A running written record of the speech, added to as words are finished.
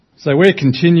So we're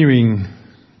continuing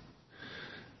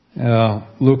our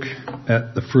look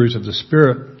at the fruit of the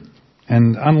Spirit,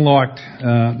 and unlike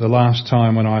the last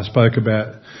time when I spoke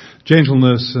about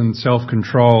gentleness and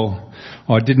self-control,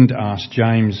 I didn't ask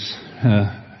James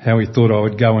how he thought I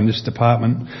would go in this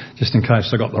department, just in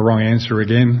case I got the wrong answer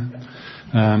again.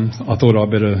 I thought I'd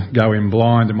better go in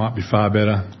blind, it might be far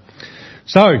better.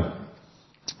 So,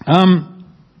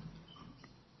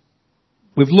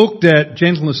 we've looked at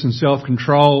gentleness and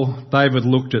self-control. David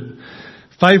looked at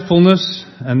faithfulness,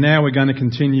 and now we're going to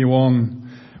continue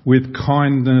on with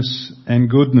kindness and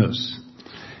goodness.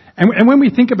 And when we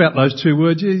think about those two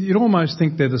words, you'd almost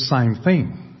think they're the same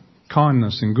thing,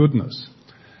 kindness and goodness.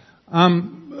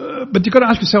 But you've got to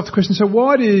ask yourself the question, so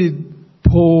why did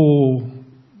Paul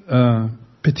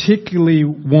particularly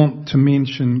want to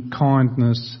mention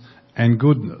kindness and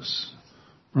goodness?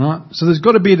 Right? So there's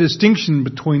got to be a distinction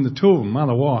between the two of them,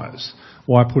 otherwise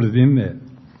why put it in there?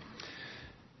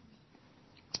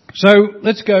 So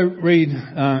let's go read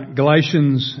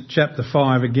Galatians chapter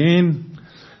 5 again.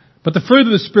 But the fruit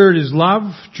of the Spirit is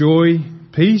love, joy,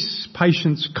 peace,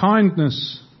 patience,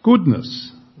 kindness,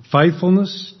 goodness,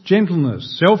 faithfulness,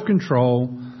 gentleness,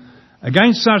 self-control.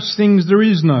 Against such things there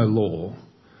is no law.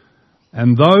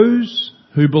 And those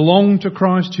who belong to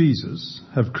Christ Jesus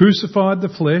have crucified the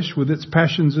flesh with its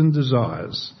passions and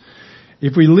desires.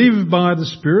 If we live by the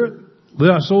Spirit,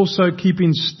 let us also keep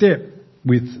in step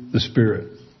with the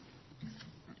Spirit.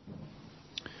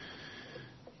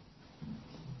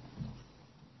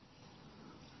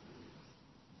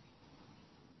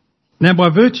 Now, by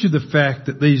virtue of the fact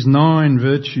that these 9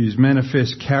 virtues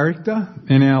manifest character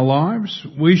in our lives,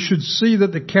 we should see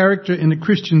that the character in a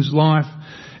Christian's life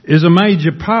is a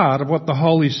major part of what the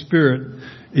Holy Spirit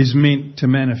is meant to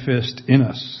manifest in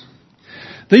us.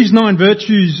 These 9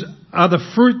 virtues are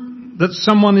the fruit that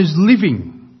someone is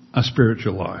living a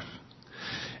spiritual life.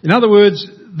 In other words,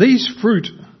 these fruit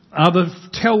are the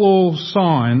tell-all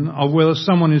sign of whether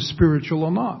someone is spiritual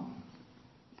or not.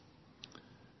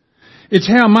 It's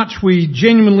how much we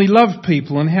genuinely love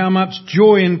people and how much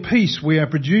joy and peace we are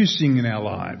producing in our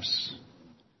lives.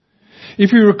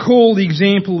 If you recall the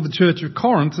example of the Church of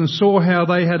Corinth and saw how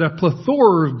they had a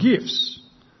plethora of gifts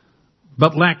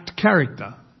but lacked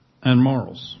character and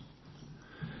morals.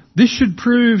 This should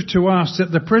prove to us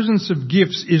that the presence of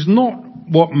gifts is not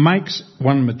what makes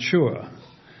one mature.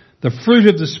 The fruit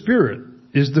of the Spirit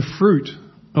is the fruit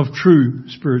of true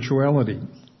spirituality.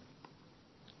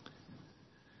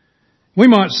 We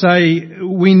might say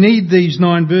we need these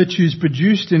 9 virtues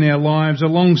produced in our lives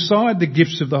alongside the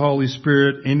gifts of the Holy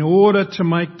Spirit in order to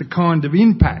make the kind of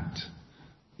impact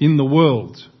in the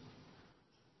world,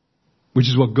 which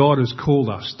is what God has called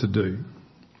us to do.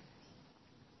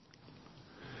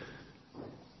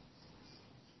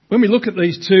 When we look at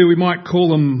these two, we might call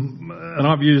them, and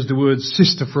I've used the word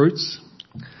sister fruits.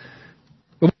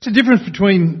 But what's the difference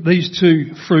between these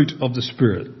two fruit of the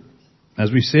Spirit? As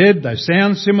we said, they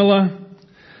sound similar,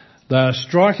 they are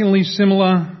strikingly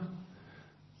similar,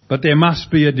 but there must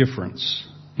be a difference.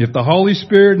 If the Holy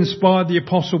Spirit inspired the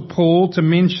Apostle Paul to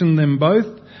mention them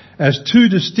both as 2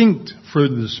 distinct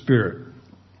fruit of the Spirit,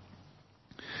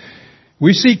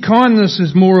 we see kindness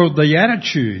as more of the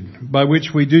attitude by which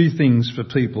we do things for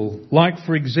people. Like,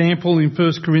 for example, in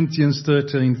 1 Corinthians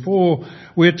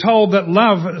 13:4, we're told that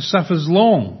love suffers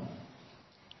long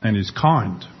and is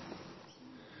kind.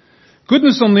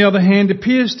 Goodness, on the other hand,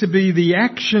 appears to be the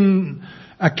action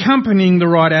accompanying the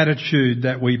right attitude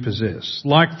that we possess.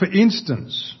 Like, for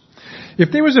instance, if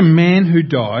there was a man who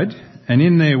died and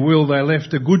in their will they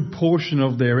left a good portion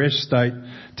of their estate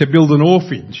to build an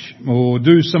orphanage or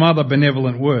do some other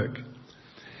benevolent work,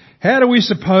 how do we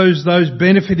suppose those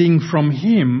benefiting from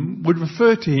him would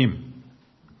refer to him?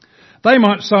 They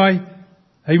might say,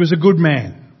 he was a good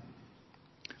man.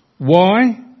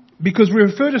 Why? Because we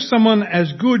refer to someone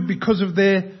as good because of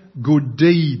their good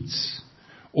deeds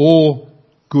or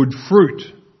good fruit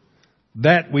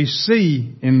that we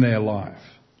see in their life.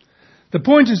 The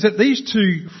point is that these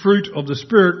 2 fruit of the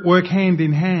Spirit work hand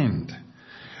in hand.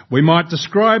 We might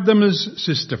describe them as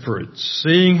sister fruits,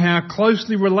 seeing how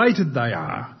closely related they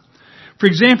are. For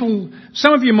example,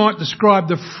 some of you might describe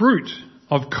the fruit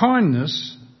of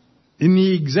kindness in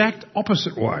the exact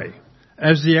opposite way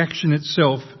as the action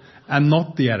itself and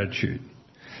not the attitude.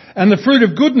 And the fruit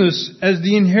of goodness as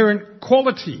the inherent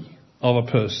quality of a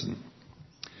person.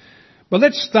 But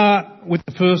let's start with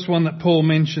the first one that Paul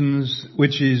mentions,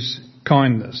 which is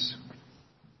kindness.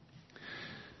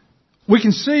 We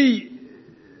can see,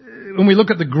 when we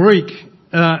look at the Greek,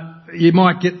 you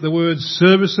might get the word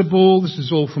serviceable. This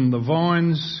is all from the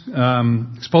Vine's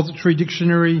Expository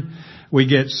Dictionary. We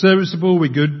get serviceable, we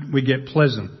get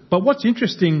pleasant. But what's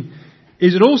interesting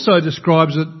is it also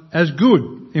describes it as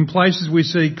good. In places we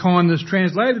see kindness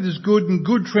translated as good and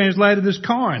good translated as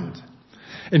kind.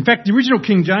 In fact, the original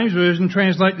King James Version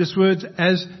translates this word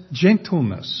as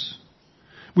gentleness,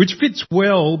 which fits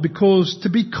well because to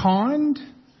be kind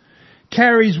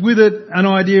carries with it an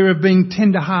idea of being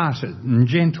tender-hearted and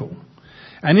gentle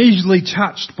and easily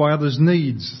touched by others'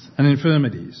 needs and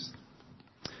infirmities.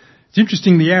 It's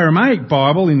interesting, the Aramaic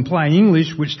Bible in plain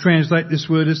English, which translates this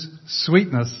word as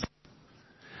sweetness.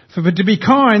 For to be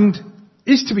kind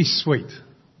is to be sweet.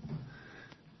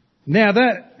 Now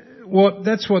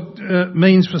that's what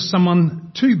means for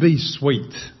someone to be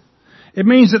sweet. It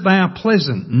means that they are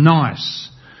pleasant, nice,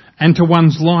 and to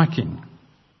one's liking.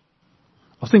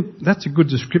 I think that's a good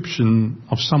description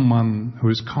of someone who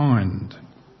is kind.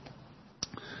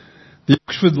 The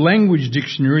Oxford Language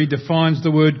Dictionary defines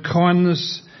the word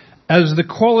kindness as the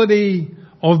quality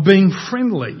of being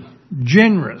friendly,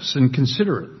 generous and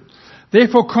considerate.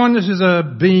 Therefore, kindness is a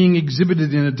being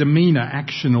exhibited in a demeanour,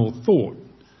 action or thought.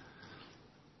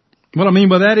 What I mean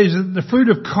by that is that the fruit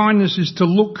of kindness is to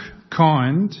look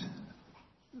kind,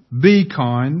 be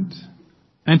kind,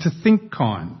 and to think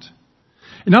kind.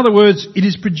 In other words, it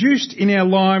is produced in our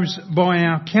lives by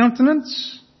our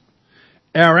countenance,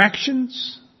 our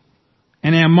actions,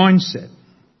 and our mindset.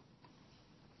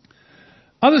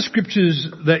 Other scriptures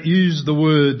that use the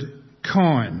word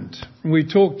kind, we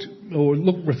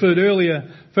referred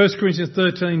earlier, 1 Corinthians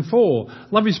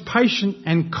 13:4. Love is patient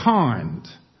and kind.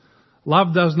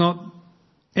 Love does not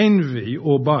envy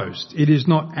or boast. It is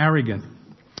not arrogant.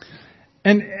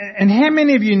 And how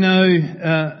many of you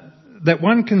know that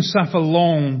one can suffer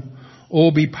long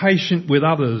or be patient with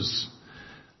others,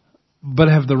 but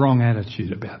have the wrong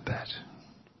attitude about that?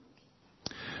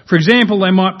 For example,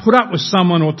 they might put up with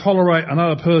someone or tolerate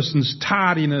another person's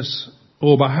tardiness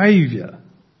or behaviour,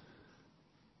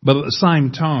 but at the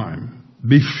same time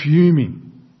be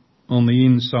fuming on the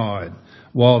inside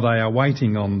while they are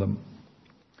waiting on them.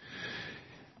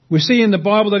 We see in the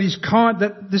Bible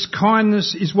that this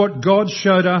kindness is what God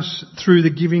showed us through the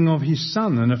giving of His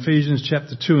Son in Ephesians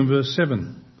chapter 2 and verse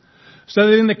 7. So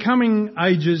that in the coming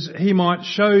ages He might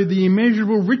show the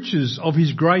immeasurable riches of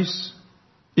His grace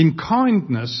in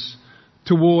kindness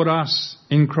toward us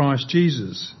in Christ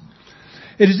Jesus.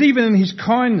 It is even in His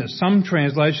kindness, some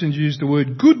translations use the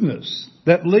word goodness,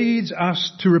 that leads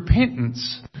us to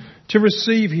repentance, to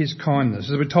receive His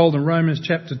kindness, as we're told in Romans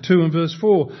chapter 2 and verse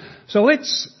 4. So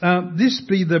let's this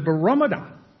be the barometer.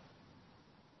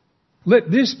 Let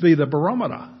this be the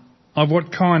barometer of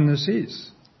what kindness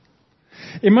is.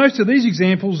 In most of these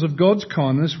examples of God's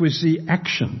kindness, we see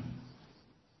action,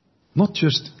 not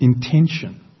just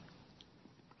intention.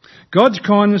 God's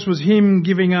kindness was Him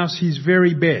giving us His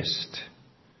very best.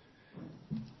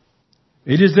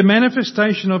 It is the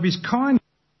manifestation of His kindness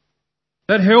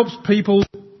that helps people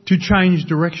to change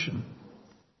direction.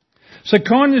 So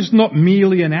kindness is not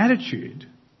merely an attitude.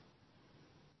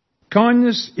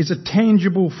 Kindness is a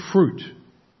tangible fruit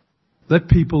that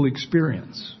people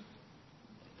experience.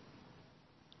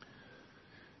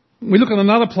 We look at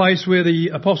another place where the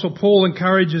Apostle Paul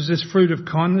encourages this fruit of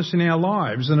kindness in our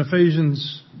lives in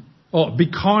Ephesians.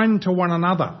 Be kind to one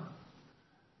another,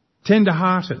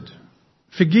 tender-hearted,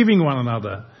 forgiving one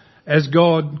another as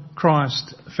God,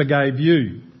 Christ, forgave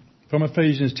you. From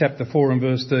Ephesians chapter 4 and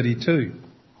verse 32.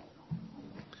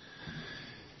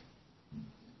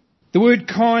 The word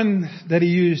kind that he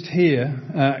used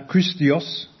here,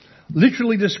 Christios,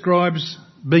 literally describes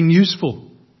being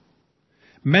useful,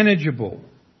 manageable,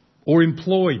 or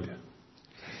employed.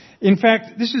 In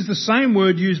fact, this is the same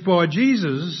word used by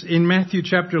Jesus in Matthew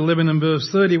chapter 11 and verse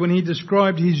 30 when He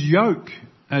described His yoke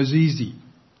as easy.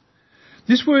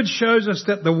 This word shows us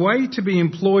that the way to be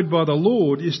employed by the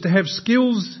Lord is to have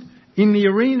skills in the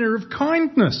arena of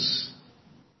kindness.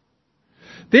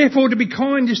 Therefore, to be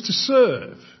kind is to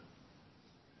serve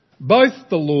both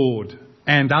the Lord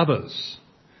and others.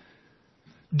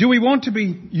 Do we want to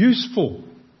be useful?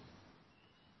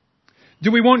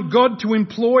 Do we want God to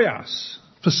employ us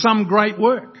for some great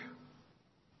work?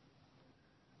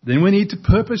 Then we need to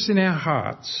purpose in our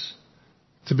hearts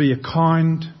to be a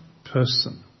kind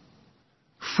person,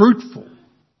 fruitful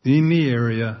in the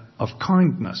area of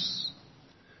kindness.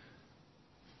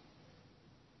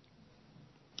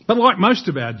 But like most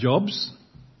of our jobs,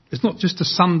 it's not just a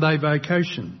Sunday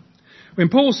vacation. When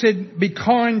Paul said, be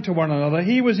kind to one another,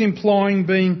 he was implying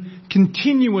being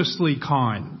continuously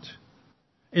kind.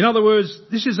 In other words,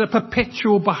 this is a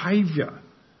perpetual behaviour,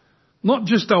 not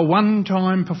just a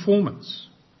one-time performance.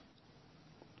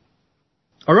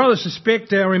 I rather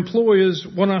suspect our employers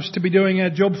want us to be doing our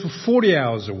job for 40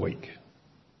 hours a week,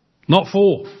 not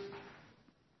 4.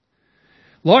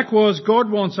 Likewise,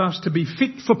 God wants us to be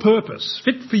fit for purpose,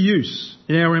 fit for use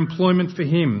in our employment for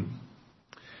Him.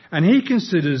 And He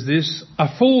considers this a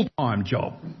full-time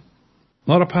job,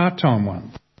 not a part-time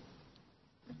one.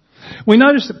 We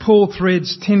notice that Paul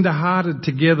threads tender-hearted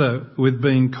together with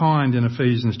being kind in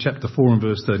Ephesians chapter 4 and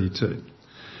verse 32.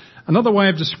 Another way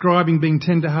of describing being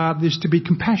tender-hearted is to be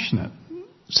compassionate,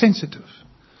 sensitive,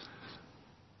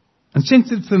 and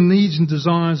sensitive to the needs and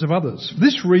desires of others. For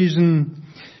this reason,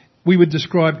 we would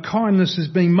describe kindness as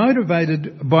being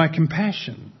motivated by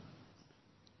compassion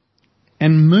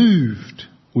and moved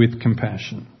with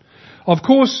compassion. Of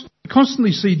course, we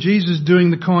constantly see Jesus doing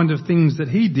the kind of things that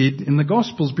He did in the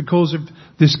Gospels because of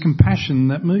this compassion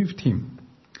that moved Him.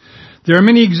 There are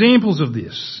many examples of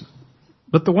this,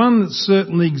 but the one that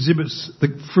certainly exhibits the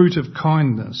fruit of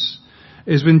kindness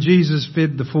is when Jesus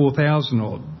fed the 4,000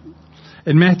 odd.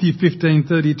 In Matthew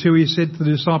 15:32, He said to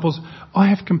the disciples, I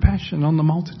have compassion on the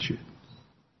multitude,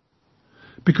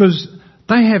 because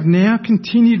they have now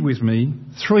continued with me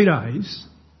 3 days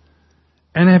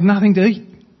and have nothing to eat.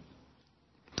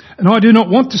 And I do not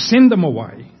want to send them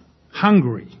away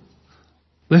hungry,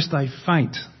 lest they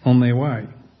faint on their way.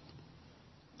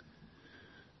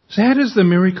 So how does the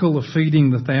miracle of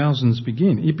feeding the thousands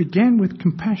begin? It began with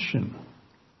compassion,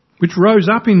 which rose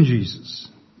up in Jesus.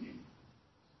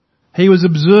 He was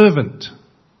observant.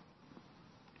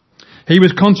 He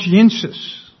was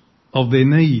conscientious of their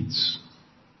needs.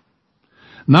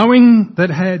 Knowing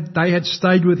that they had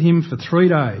stayed with Him for 3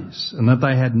 days and that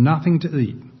they had nothing to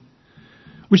eat,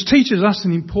 which teaches us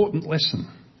an important lesson.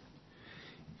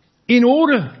 In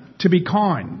order to be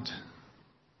kind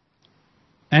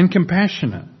and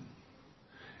compassionate,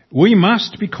 we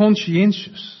must be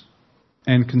conscientious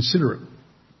and considerate.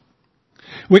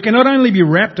 We can not only be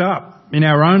wrapped up in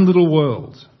our own little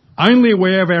world, only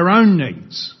aware of our own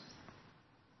needs.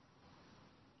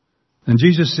 And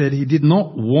Jesus said He did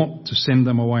not want to send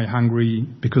them away hungry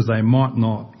because they might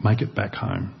not make it back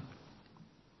home.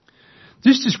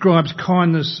 This describes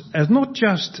kindness as not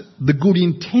just the good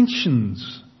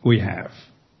intentions we have.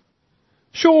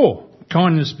 Sure,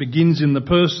 kindness begins in the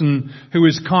person who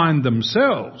is kind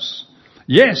themselves.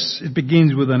 Yes, it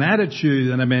begins with an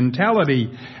attitude and a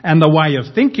mentality and the way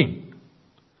of thinking.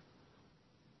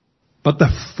 But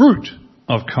the fruit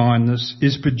of kindness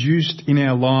is produced in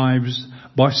our lives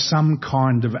by some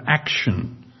kind of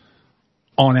action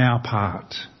on our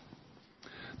part.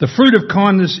 The fruit of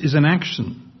kindness is an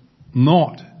action,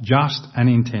 not just an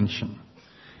intention.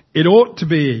 It ought to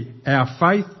be our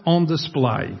faith on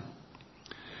display,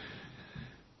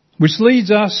 which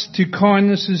leads us to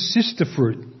kindness's sister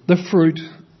fruit, the fruit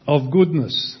of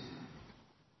goodness.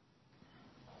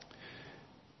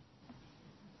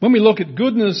 When we look at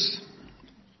goodness,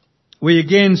 we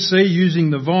again see, using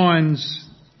the vines,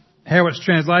 how it's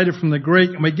translated from the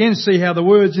Greek, and we again see how the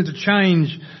words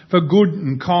interchange for good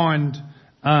and kind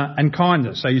and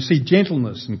kindness. So you see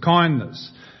gentleness and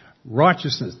kindness,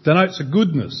 righteousness denotes a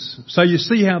goodness. So you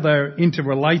see how they're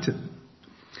interrelated.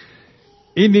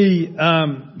 In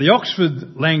the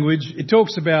Oxford language, it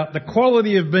talks about the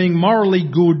quality of being morally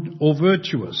good or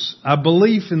virtuous, a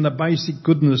belief in the basic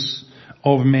goodness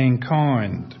of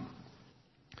mankind.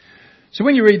 So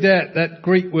when you read that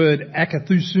Greek word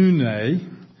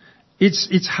akathusune,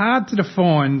 it's hard to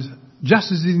define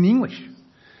just as in English.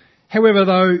 However,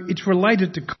 though it's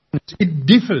related to kindness, it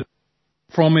differs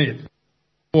from it,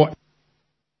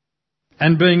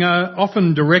 and being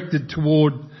often directed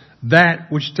toward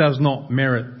that which does not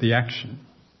merit the action.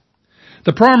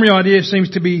 The primary idea seems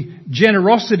to be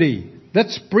generosity that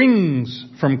springs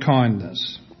from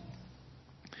kindness.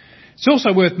 It's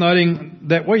also worth noting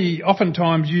that we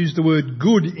oftentimes use the word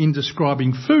good in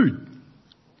describing food.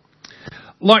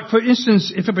 Like, for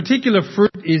instance, if a particular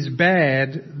fruit is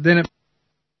bad, then it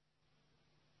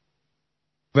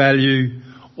value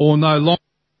or no longer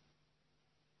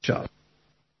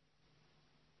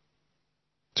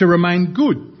to remain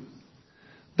good.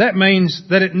 That means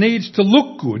that it needs to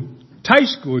look good,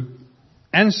 taste good,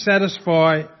 and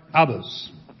satisfy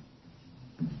others.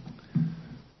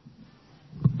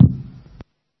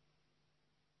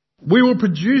 We will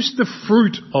produce the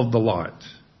fruit of the light,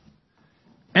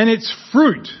 and its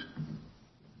fruit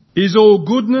is all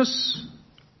goodness,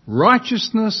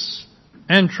 righteousness,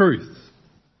 and truth.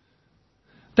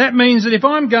 That means that if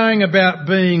I'm going about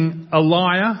being a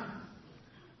liar,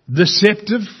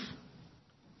 deceptive,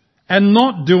 and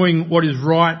not doing what is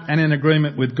right and in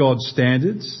agreement with God's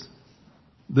standards,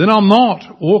 then I'm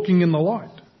not walking in the light.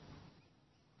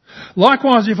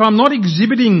 Likewise, if I'm not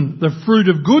exhibiting the fruit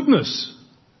of goodness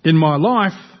in my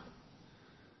life,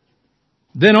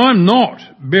 then I'm not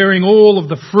bearing all of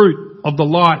the fruit of the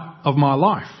light of my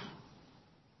life.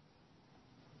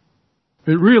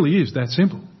 It really is that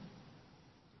simple.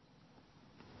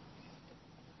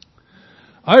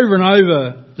 Over and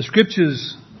over, the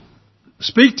Scriptures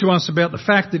speak to us about the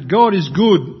fact that God is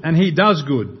good and He does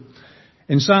good.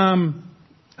 In Psalm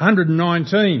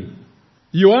 119,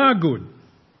 you are good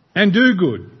and do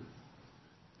good.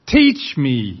 Teach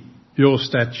me your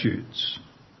statutes.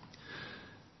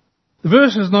 The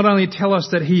verses not only tell us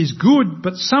that He is good,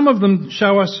 but some of them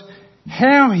show us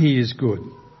how He is good.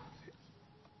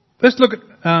 Let's look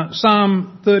at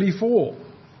Psalm 34.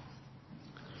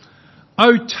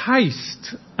 Oh,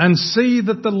 taste and see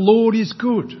that the Lord is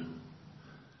good.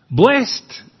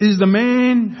 Blessed is the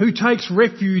man who takes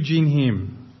refuge in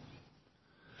Him.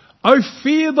 Oh,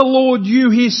 fear the Lord,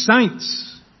 you His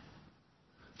saints,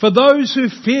 for those who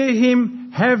fear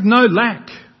Him have no lack.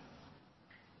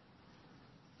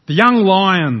 The young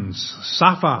lions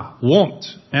suffer want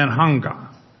and hunger,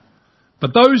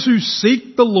 but those who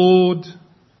seek the Lord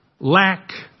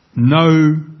lack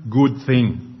no good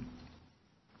thing.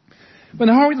 When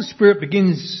the Holy Spirit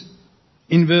begins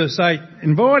in verse 8,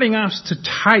 inviting us to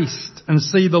taste and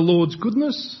see the Lord's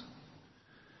goodness,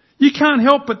 you can't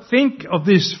help but think of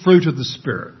this fruit of the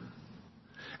Spirit.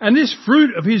 And this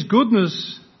fruit of His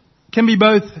goodness can be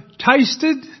both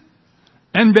tasted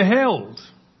and beheld.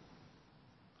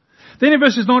 Then in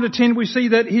verses 9 to 10 we see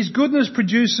that His goodness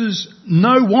produces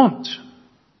no want,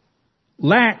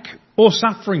 lack or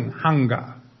suffering,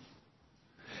 hunger.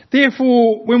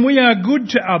 Therefore, when we are good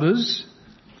to others,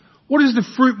 what is the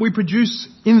fruit we produce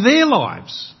in their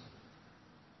lives?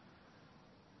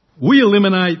 We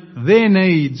eliminate their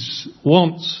needs,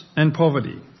 wants and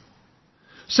poverty.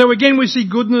 So again we see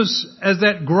goodness as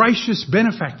that gracious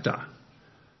benefactor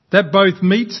that both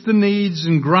meets the needs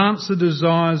and grants the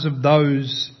desires of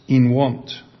those in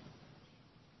want.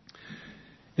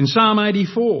 In Psalm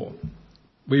 84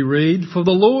 we read, for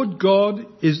the Lord God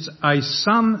is a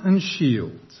sun and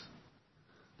shield.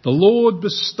 The Lord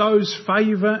bestows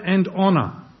favour and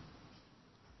honour.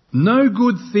 No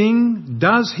good thing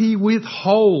does He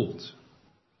withhold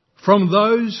from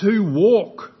those who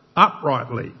walk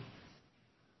uprightly.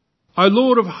 O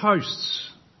Lord of hosts,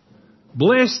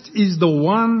 blessed is the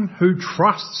one who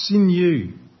trusts in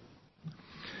you.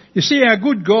 You see, our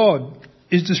good God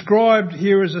is described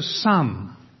here as a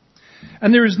sun.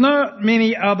 And there is not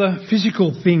many other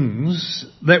physical things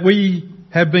that we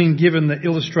have been given that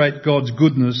illustrate God's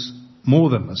goodness more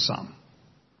than the sun.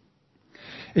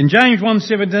 In James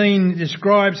 1:17 it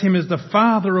describes Him as the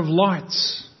Father of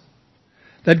lights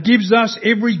that gives us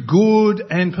every good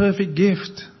and perfect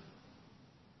gift.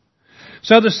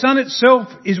 So the sun itself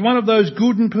is one of those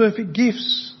good and perfect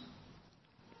gifts.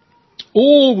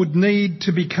 All would need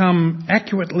to become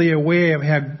accurately aware of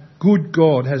how good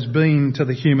God has been to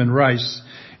the human race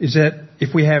is that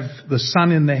if we have the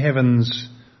sun in the heavens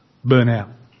burn out,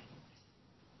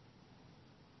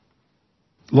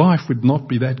 life would not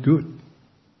be that good.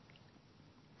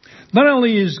 Not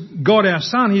only is God our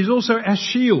sun, He's also our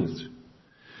shield.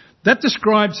 That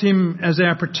describes Him as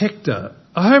our protector.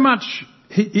 How much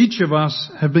each of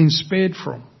us have been spared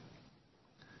from.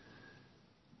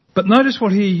 But notice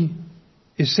what He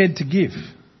is said to give.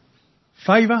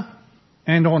 Favour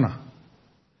and honour.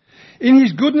 In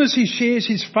His goodness He shares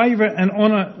His favour and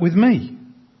honour with me.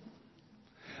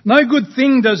 No good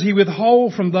thing does He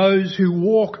withhold from those who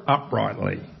walk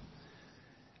uprightly.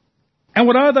 And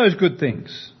what are those good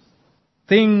things?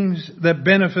 Things that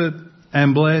benefit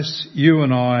and bless you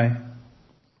and I.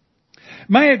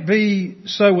 May it be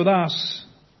so with us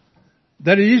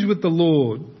that it is with the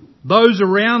Lord. Those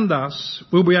around us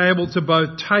will be able to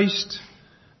both taste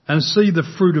and see the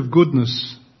fruit of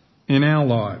goodness in our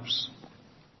lives.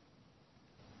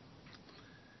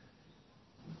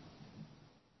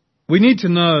 We need to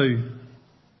know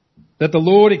that the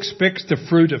Lord expects the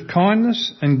fruit of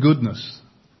kindness and goodness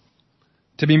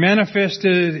to be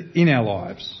manifested in our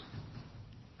lives.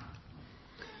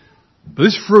 But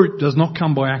this fruit does not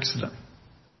come by accident.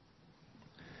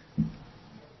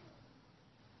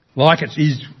 Like it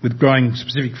is with growing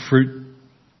specific fruit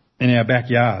in our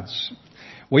backyards.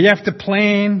 We have to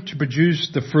plan to produce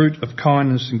the fruit of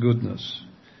kindness and goodness.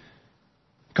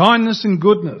 Kindness and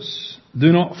goodness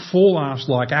do not fall on us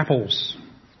like apples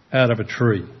out of a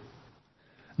tree.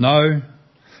 No,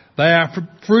 they are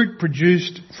fruit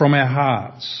produced from our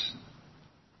hearts.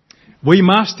 We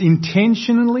must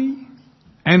intentionally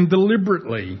and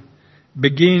deliberately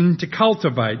begin to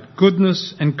cultivate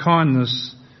goodness and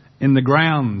kindness in the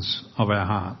grounds of our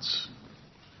hearts.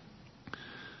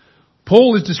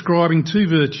 Paul is describing two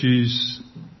virtues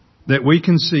that we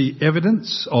can see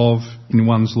evidence of in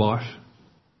one's life,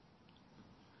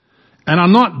 and are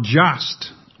not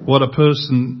just what a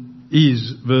person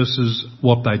is versus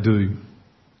what they do.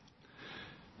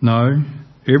 No,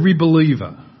 every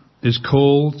believer is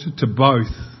called to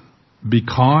both be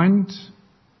kind,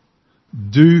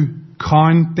 do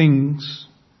kind things,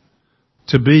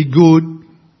 to be good,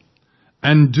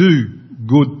 and do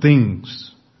good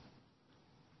things.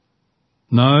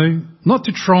 No, not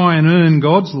to try and earn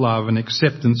God's love and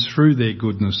acceptance through their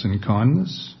goodness and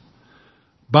kindness,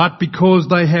 but because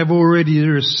they have already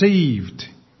received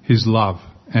His love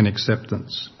and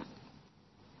acceptance.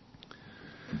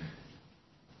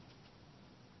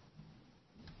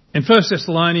 In 1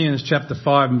 Thessalonians chapter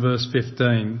 5 and verse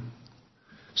 15,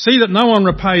 see that no one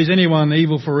repays anyone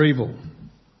evil for evil,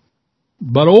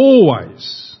 but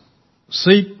always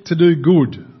seek to do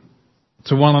good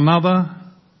to one another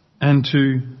and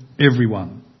to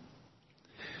everyone.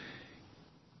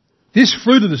 This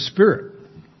fruit of the Spirit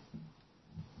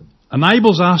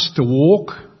enables us to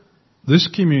walk this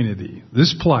community,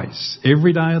 this place,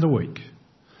 every day of the week.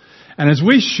 And as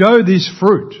we show this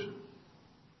fruit,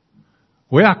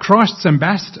 we are Christ's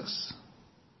ambassadors.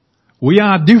 We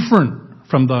are different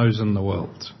from those in the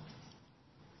world.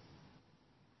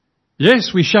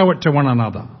 Yes, we show it to one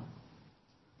another.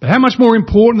 But how much more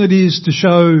important it is to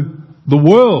show the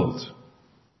world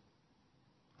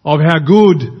of how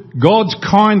good God's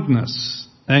kindness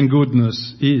and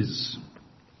goodness is.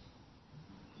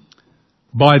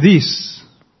 By this,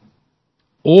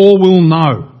 all will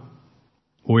know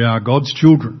we are God's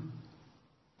children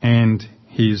and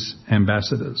His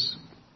ambassadors.